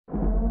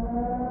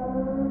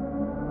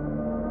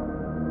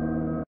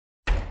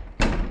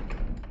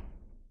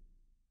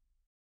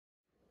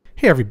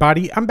Hey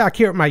everybody, I'm back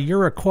here at my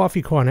Jura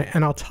coffee corner,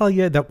 and I'll tell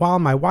you that while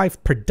my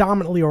wife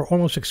predominantly or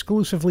almost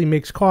exclusively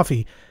makes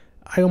coffee,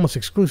 I almost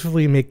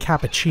exclusively make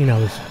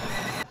cappuccinos.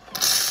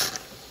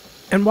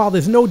 And while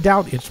there's no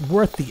doubt it's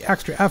worth the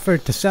extra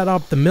effort to set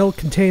up the milk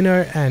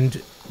container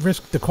and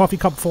risk the coffee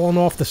cup falling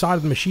off the side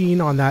of the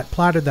machine on that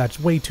platter that's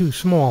way too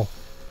small,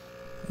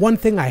 one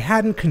thing I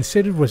hadn't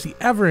considered was the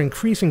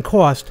ever-increasing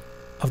cost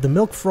of the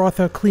milk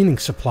frother cleaning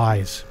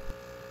supplies.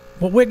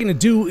 What we're going to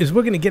do is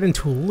we're going to get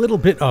into a little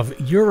bit of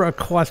Jura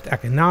cost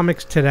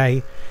economics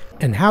today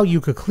and how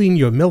you could clean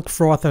your milk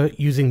frother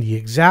using the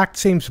exact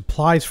same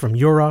supplies from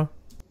Jura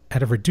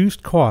at a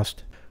reduced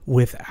cost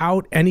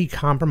without any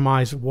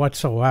compromise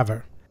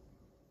whatsoever.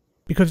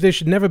 Because there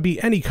should never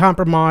be any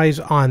compromise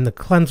on the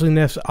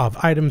cleanliness of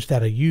items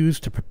that are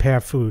used to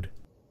prepare food.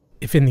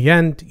 If in the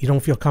end you don't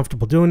feel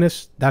comfortable doing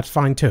this, that's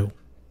fine too.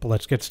 But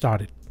let's get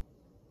started.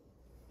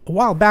 A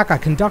while back I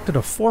conducted a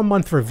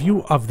 4-month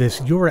review of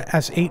this Jura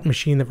S8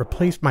 machine that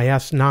replaced my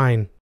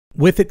S9.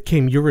 With it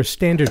came Jura's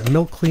standard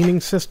milk cleaning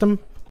system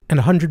and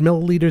 100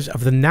 milliliters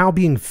of the now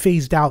being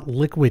phased out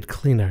liquid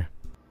cleaner.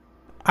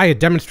 I had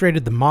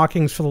demonstrated the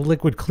markings for the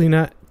liquid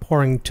cleaner,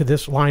 pouring to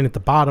this line at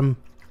the bottom,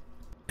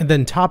 and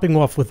then topping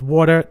off with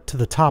water to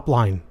the top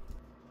line.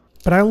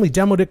 But I only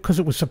demoed it because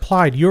it was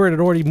supplied. Jura had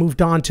already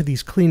moved on to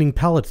these cleaning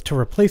pellets to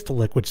replace the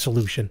liquid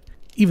solution,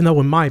 even though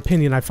in my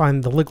opinion I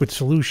find the liquid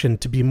solution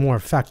to be more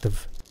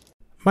effective.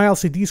 My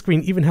LCD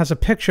screen even has a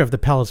picture of the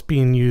pellets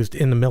being used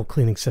in the milk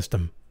cleaning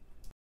system.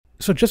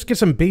 So just to get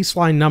some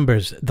baseline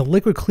numbers, the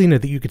liquid cleaner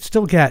that you could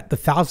still get, the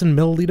 1000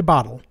 milliliter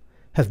bottle,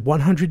 has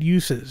 100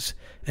 uses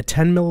at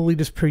 10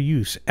 milliliters per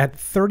use at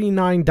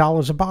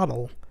 $39 a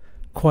bottle.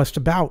 Costs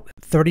about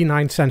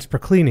 39 cents per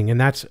cleaning,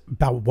 and that's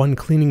about 1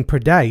 cleaning per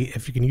day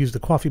if you can use the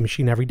coffee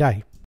machine every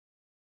day.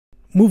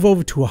 Move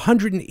over to a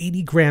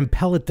 180 gram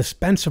pellet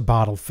dispenser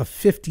bottle for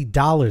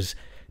 $50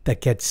 that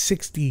gets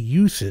 60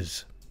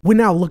 uses. We're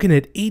now looking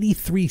at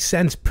 83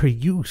 cents per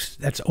use.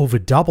 That's over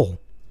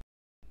double.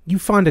 You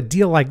find a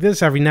deal like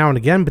this every now and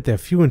again, but they're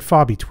few and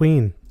far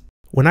between.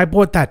 When I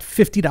bought that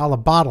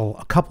 $50 bottle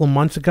a couple of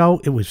months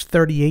ago, it was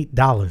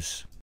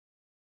 $38.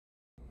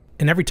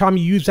 And every time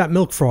you use that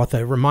milk frother,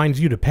 it reminds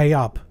you to pay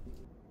up.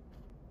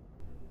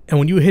 And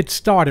when you hit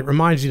start, it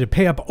reminds you to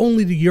pay up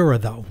only to Jura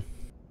though.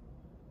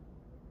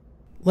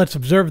 Let's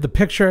observe the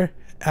picture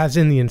as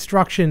in the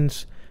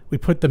instructions. We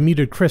put the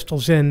metered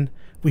crystals in,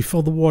 we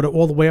fill the water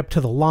all the way up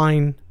to the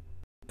line,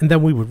 and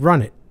then we would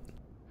run it.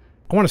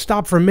 I want to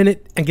stop for a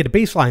minute and get a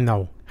baseline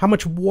though. How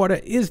much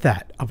water is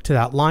that up to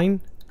that line?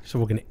 So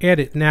we're going to add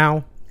it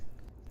now,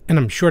 and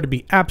I'm sure to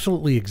be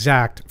absolutely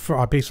exact for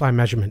our baseline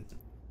measurement.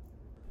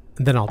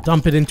 And then I'll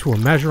dump it into a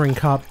measuring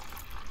cup.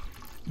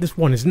 This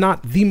one is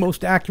not the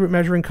most accurate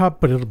measuring cup,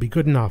 but it'll be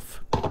good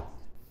enough.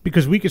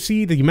 Because we can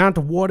see the amount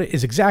of water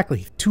is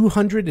exactly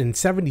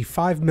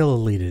 275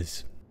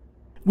 milliliters.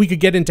 We could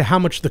get into how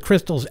much the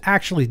crystals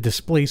actually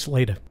displace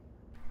later.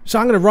 So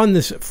I'm going to run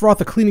this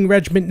frother cleaning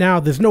regimen now.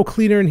 There's no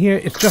cleaner in here,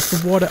 it's just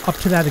the water up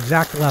to that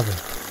exact level.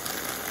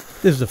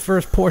 This is the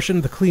first portion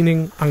of the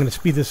cleaning. I'm going to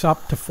speed this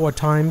up to 4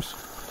 times.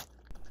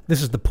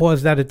 This is the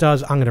pause that it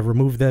does. I'm going to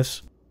remove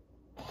this.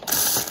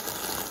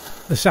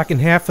 The second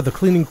half of the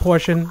cleaning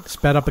portion,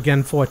 sped up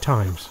again 4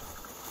 times.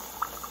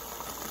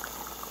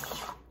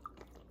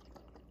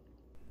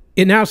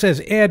 It now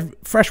says add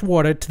fresh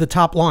water to the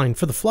top line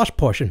for the flush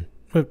portion.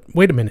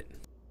 Wait a minute.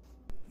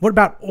 What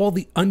about all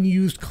the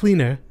unused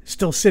cleaner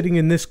still sitting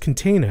in this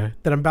container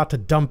that I'm about to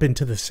dump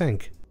into the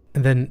sink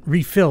and then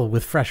refill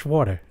with fresh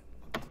water?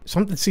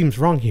 Something seems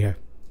wrong here.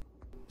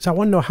 So I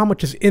want to know how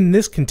much is in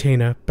this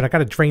container, but I got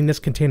to drain this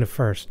container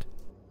first.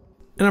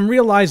 And I'm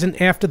realizing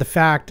after the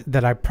fact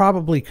that I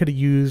probably could have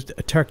used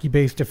a turkey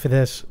baster for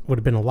this. Would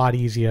have been a lot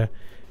easier,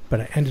 but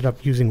I ended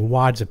up using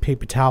wads of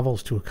paper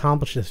towels to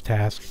accomplish this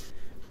task.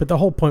 But the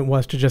whole point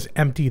was to just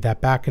empty that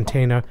back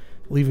container,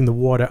 leaving the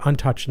water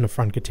untouched in the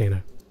front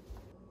container.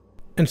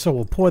 And so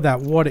we'll pour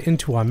that water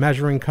into our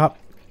measuring cup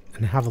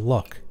and have a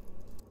look.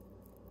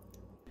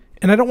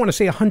 And I don't want to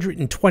say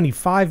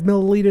 125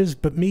 milliliters,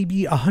 but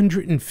maybe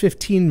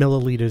 115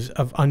 milliliters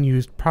of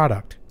unused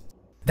product.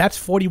 That's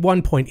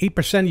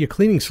 41.8% of your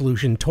cleaning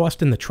solution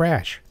tossed in the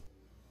trash.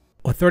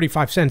 Or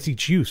 35 cents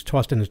each use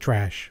tossed in the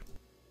trash.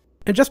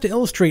 And just to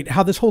illustrate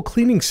how this whole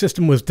cleaning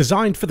system was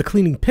designed for the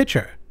cleaning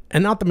pitcher,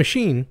 and not the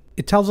machine,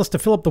 it tells us to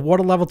fill up the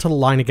water level to the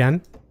line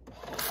again.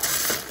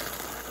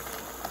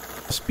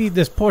 Speed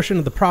this portion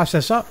of the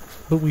process up,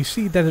 but we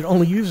see that it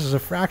only uses a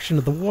fraction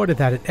of the water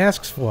that it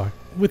asks for,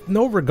 with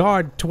no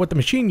regard to what the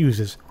machine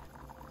uses.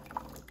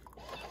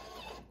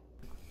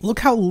 Look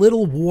how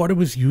little water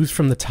was used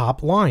from the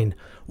top line.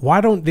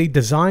 Why don't they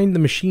design the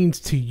machines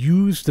to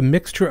use the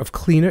mixture of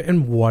cleaner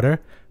and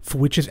water for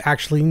which is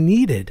actually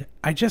needed?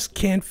 I just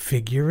can't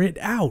figure it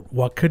out.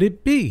 What could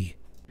it be?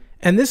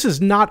 And this is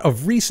not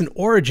of recent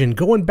origin.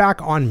 Going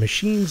back on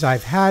machines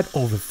I've had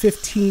over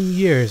 15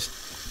 years,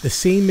 the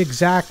same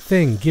exact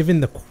thing.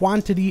 Given the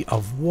quantity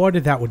of water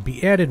that would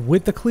be added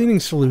with the cleaning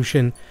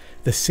solution,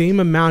 the same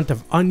amount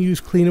of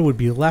unused cleaner would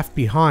be left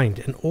behind,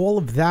 and all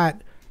of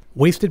that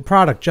Wasted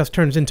product just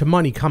turns into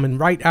money coming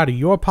right out of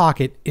your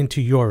pocket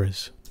into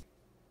yours.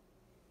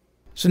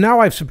 So now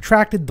I've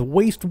subtracted the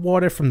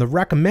wastewater from the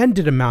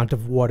recommended amount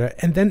of water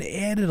and then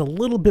added a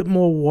little bit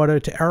more water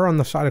to err on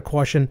the side of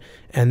caution,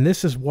 and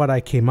this is what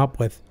I came up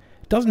with.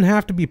 It doesn't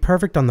have to be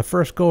perfect on the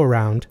first go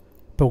around,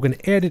 but we're going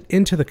to add it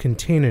into the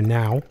container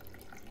now.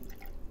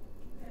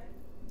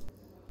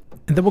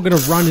 And then we're going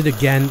to run it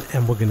again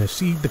and we're going to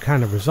see the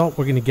kind of result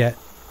we're going to get.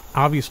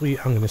 Obviously,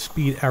 I'm going to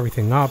speed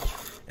everything up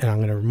and I'm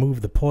going to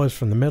remove the pause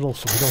from the middle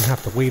so we don't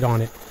have to wait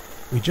on it.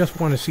 We just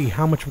want to see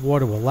how much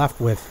water we're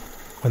left with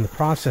when the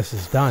process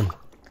is done.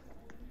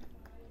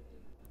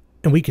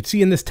 And we could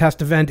see in this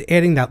test event,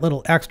 adding that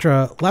little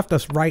extra left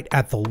us right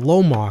at the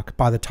low mark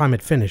by the time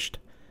it finished.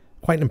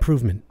 Quite an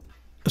improvement.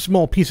 A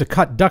small piece of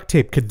cut duct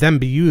tape could then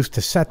be used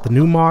to set the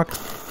new mark.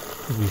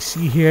 As we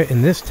see here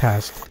in this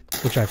test,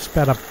 which I've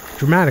sped up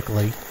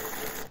dramatically,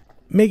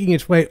 making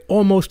its way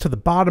almost to the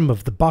bottom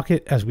of the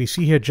bucket, as we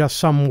see here just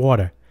some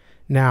water.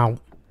 Now,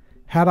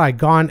 had I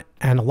gone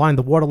and aligned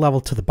the water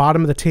level to the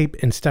bottom of the tape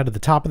instead of the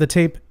top of the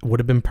tape, it would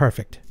have been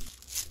perfect.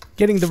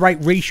 Getting the right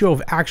ratio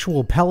of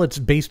actual pellets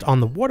based on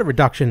the water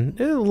reduction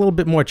is a little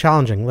bit more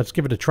challenging. Let's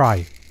give it a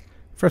try.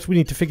 First, we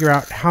need to figure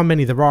out how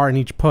many there are in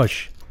each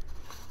push.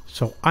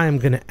 So I am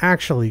going to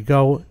actually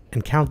go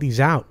and count these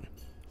out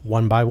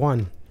one by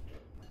one.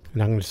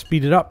 And I'm going to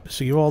speed it up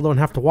so you all don't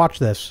have to watch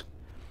this.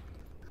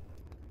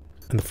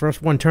 And the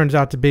first one turns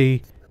out to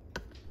be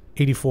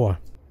 84.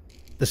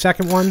 The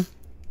second one,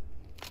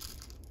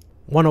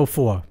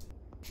 104.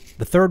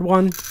 The third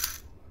one,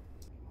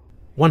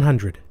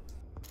 100.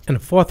 And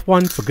the fourth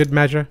one, for good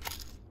measure,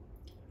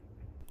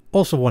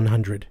 also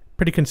 100.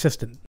 Pretty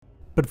consistent.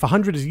 But if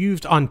 100 is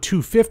used on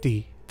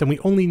 250, then we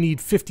only need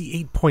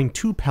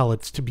 58.2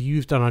 pellets to be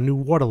used on our new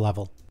water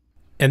level.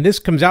 And this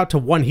comes out to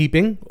 1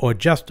 heaping, or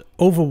just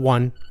over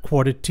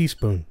 1/4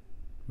 teaspoon.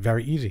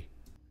 Very easy.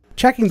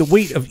 Checking the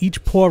weight of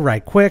each pour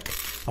right quick.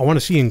 I want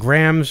to see in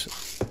grams.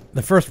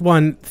 The first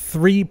one,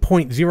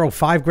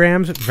 3.05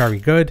 grams, very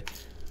good.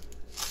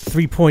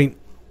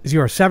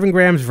 3.07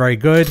 grams, very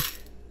good.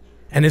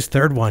 And his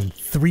third one,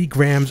 3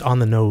 grams on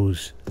the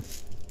nose.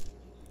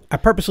 I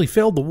purposely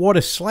filled the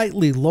water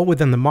slightly lower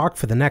than the mark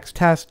for the next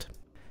test.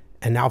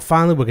 And now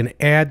finally we're going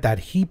to add that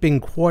heaping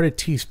 1/4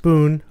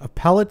 teaspoon of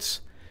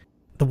pellets.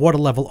 The water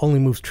level only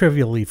moves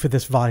trivially for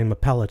this volume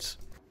of pellets.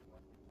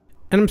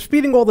 And I'm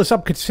speeding all this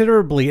up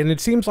considerably, and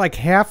it seems like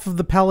half of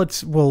the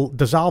pellets will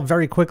dissolve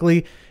very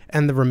quickly,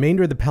 and the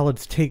remainder of the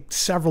pellets take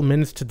several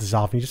minutes to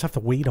dissolve, and you just have to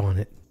wait on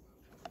it.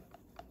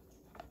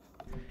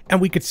 And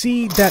we could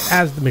see that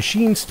as the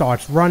machine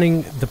starts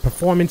running, the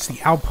performance, the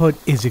output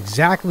is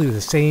exactly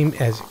the same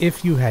as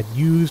if you had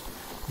used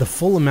the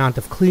full amount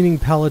of cleaning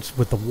pellets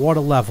with the water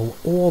level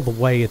all the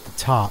way at the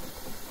top.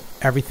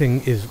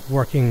 Everything is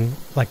working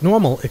like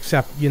normal,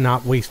 except you're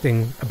not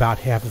wasting about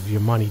half of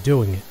your money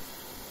doing it.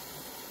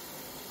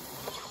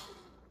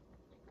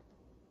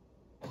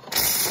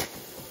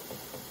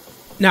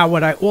 Now,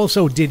 what I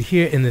also did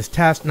here in this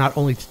test, not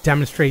only to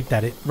demonstrate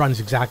that it runs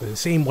exactly the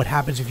same, what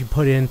happens if you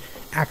put in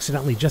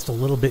accidentally just a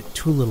little bit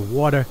too little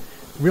water?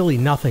 Really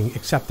nothing,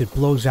 except it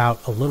blows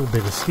out a little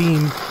bit of steam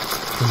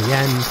in the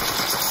end.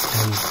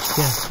 And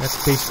yeah,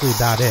 that's basically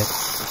about it.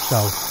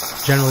 So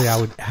generally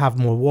I would have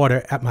more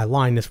water at my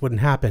line. This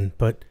wouldn't happen,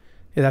 but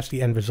yeah, that's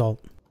the end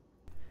result.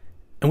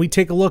 And we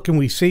take a look and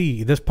we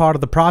see this part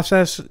of the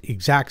process,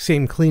 exact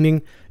same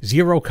cleaning,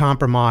 zero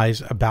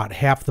compromise, about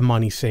half the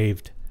money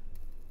saved.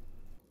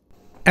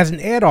 As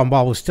an add-on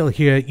while we're still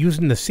here,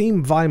 using the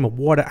same volume of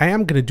water, I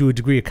am going to do a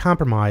degree of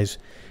compromise.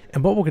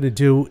 And what we're going to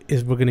do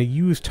is we're going to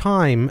use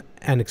time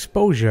and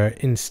exposure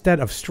instead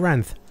of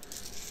strength.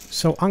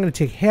 So I'm going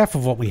to take half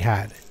of what we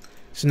had.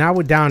 So now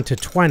we're down to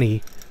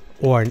 20,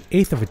 or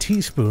 1/8 of a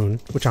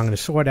teaspoon, which I'm going to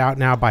sort out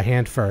now by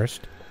hand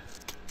first.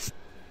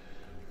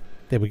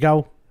 There we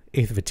go.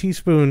 1/8 of a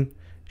teaspoon.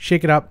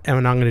 Shake it up,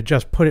 and I'm going to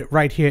just put it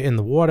right here in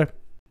the water.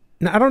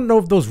 Now, I don't know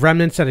if those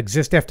remnants that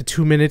exist after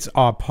 2 minutes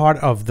are part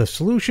of the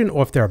solution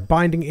or if they're a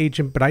binding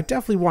agent, but I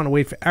definitely want to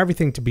wait for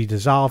everything to be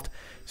dissolved,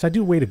 so I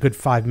do wait a good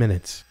 5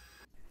 minutes.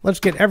 Let's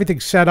get everything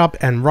set up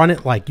and run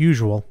it like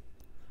usual.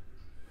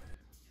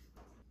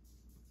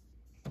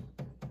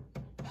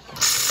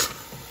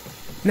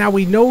 Now,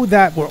 we know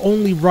that we're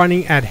only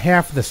running at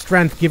half the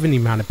strength given the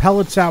amount of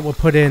pellets that we'll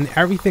put in.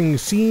 Everything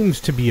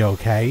seems to be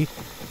okay.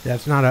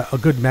 That's not a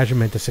good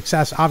measurement of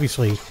success,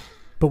 obviously.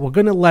 But we're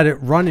going to let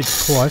it run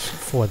its course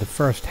for the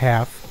first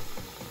half.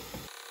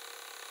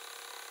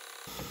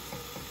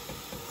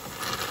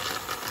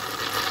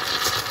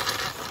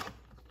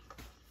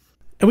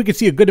 And we can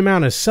see a good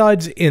amount of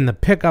suds in the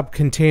pickup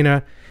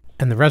container,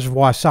 and the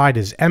reservoir side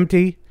is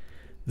empty.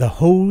 The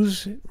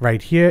hose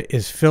right here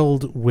is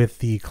filled with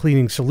the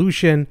cleaning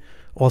solution,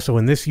 also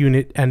in this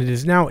unit, and it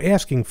is now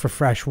asking for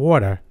fresh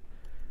water.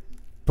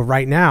 But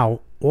right now,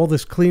 all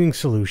this cleaning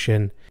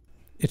solution,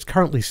 it's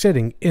currently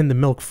sitting in the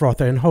milk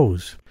frother and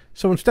hose.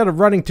 So instead of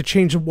running to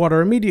change the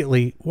water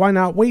immediately, why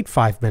not wait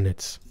 5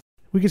 minutes?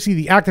 We can see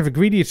the active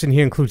ingredients in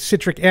here include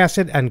citric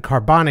acid and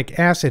carbonic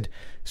acid,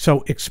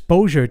 so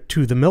exposure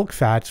to the milk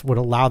fats would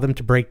allow them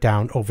to break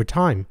down over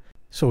time.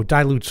 So a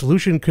dilute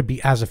solution could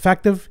be as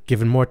effective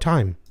given more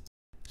time.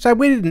 So I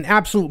waited an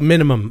absolute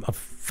minimum of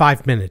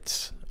 5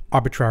 minutes,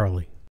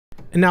 arbitrarily.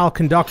 And now I'll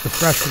conduct the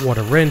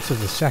freshwater rinse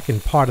as the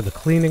second part of the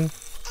cleaning.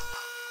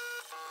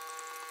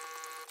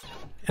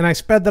 And I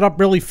sped that up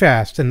really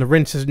fast, and the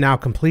rinse is now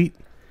complete.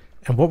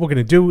 And what we're going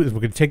to do is we're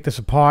going to take this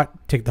apart,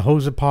 take the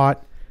hose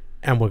apart,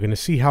 and we're going to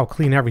see how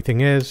clean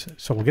everything is.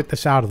 So we'll get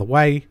this out of the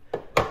way,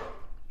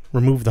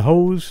 remove the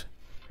hose,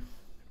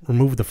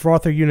 remove the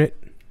frother unit,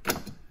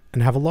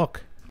 and have a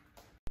look.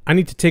 I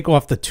need to take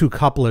off the 2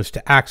 couplers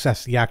to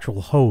access the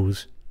actual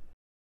hose.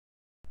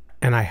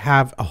 And I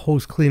have a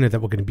hose cleaner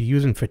that we're going to be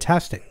using for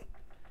testing.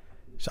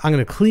 So I'm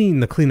going to clean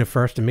the cleaner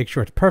first and make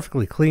sure it's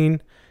perfectly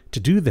clean to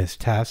do this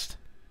test.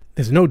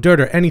 There's no dirt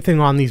or anything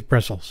on these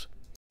bristles.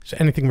 So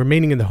anything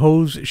remaining in the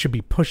hose should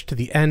be pushed to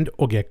the end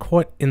or get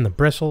caught in the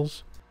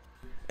bristles.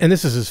 And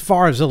this is as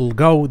far as it'll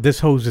go. This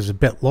hose is a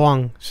bit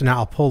long, so now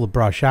I'll pull the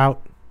brush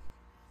out.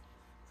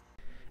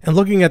 And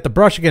looking at the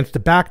brush against the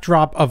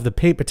backdrop of the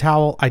paper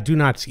towel, I do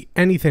not see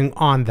anything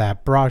on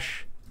that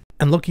brush.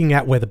 And looking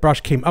at where the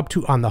brush came up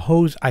to on the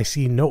hose, I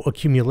see no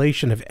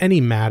accumulation of any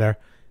matter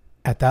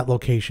at that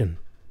location.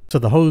 So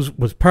the hose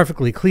was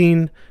perfectly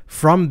clean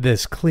from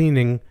this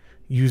cleaning,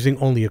 using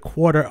only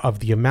 1/4 of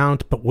the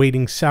amount, but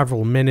waiting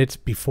several minutes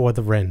before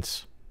the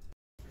rinse.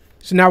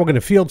 So now we're going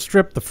to field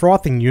strip the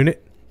frothing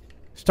unit,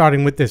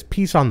 starting with this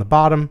piece on the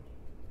bottom,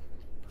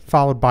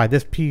 followed by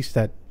this piece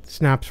that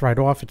snaps right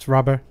off, it's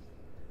rubber.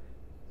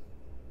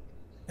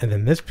 And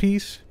then this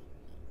piece.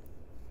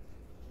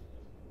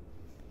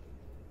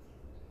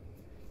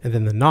 And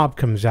then the knob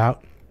comes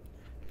out.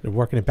 They're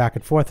working it back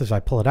and forth as I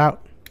pull it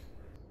out.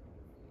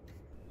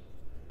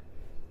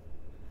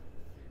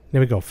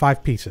 There we go,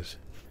 5 pieces.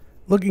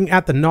 Looking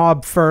at the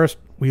knob first,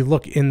 we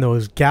look in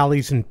those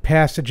galleys and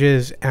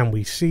passages and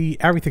we see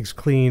everything's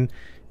clean.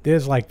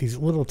 There's like these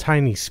little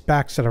tiny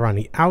specks that are on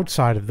the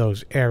outside of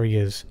those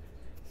areas,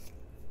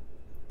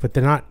 but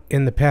they're not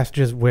in the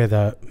passages where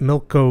the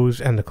milk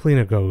goes and the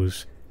cleaner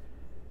goes.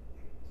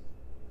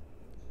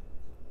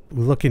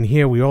 We look in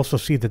here, we also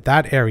see that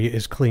that area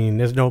is clean.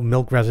 There's no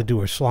milk residue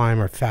or slime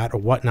or fat or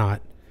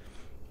whatnot.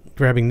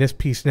 Grabbing this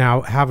piece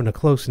now, having a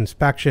close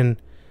inspection.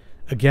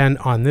 Again,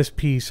 on this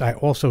piece, I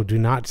also do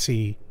not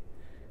see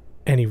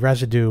any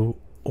residue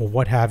or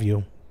what have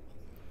you.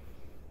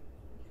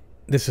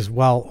 This as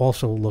well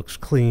also looks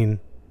clean.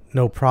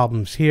 No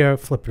problems here.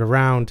 Flip it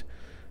around.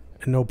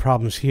 And no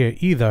problems here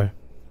either.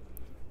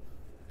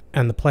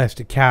 And the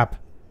plastic cap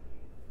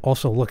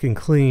also looking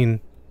clean.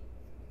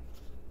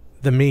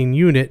 The main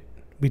unit,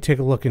 we take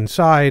a look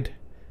inside.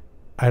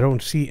 I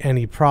don't see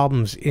any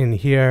problems in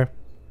here,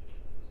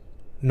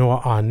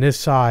 nor on this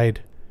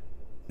side,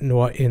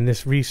 nor in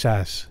this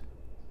recess.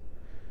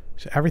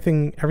 So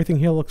everything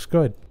here looks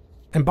good.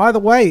 And by the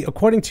way,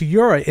 according to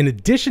Jura, in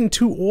addition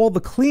to all the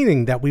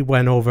cleaning that we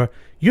went over,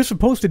 you're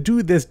supposed to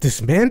do this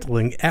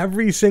dismantling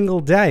every single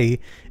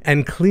day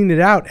and clean it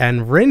out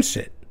and rinse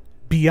it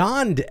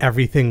beyond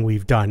everything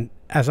we've done,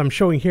 as I'm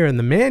showing here in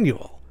the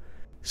manual.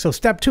 So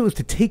step 2 is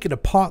to take it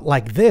apart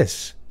like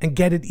this and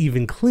get it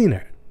even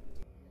cleaner.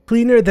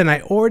 Cleaner than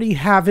I already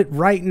have it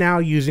right now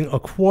using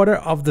 1/4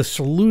 of the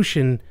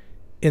solution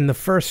in the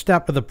first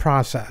step of the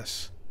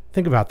process.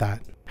 Think about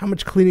that. How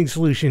much cleaning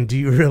solution do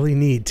you really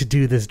need to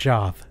do this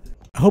job?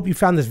 I hope you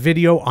found this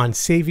video on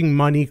saving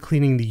money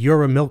cleaning the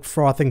Jura milk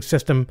frothing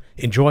system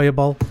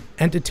enjoyable,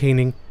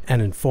 entertaining,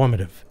 and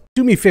informative.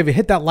 Do me a favor,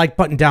 hit that like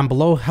button down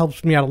below,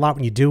 helps me out a lot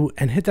when you do,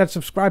 and hit that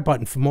subscribe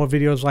button for more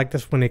videos like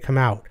this when they come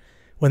out.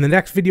 When the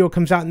next video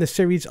comes out in this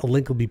series, a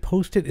link will be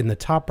posted in the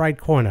top right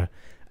corner.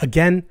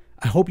 Again,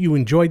 I hope you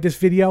enjoyed this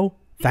video.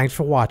 Thanks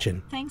for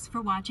watching. Thanks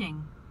for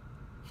watching.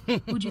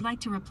 Would you like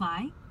to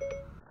reply?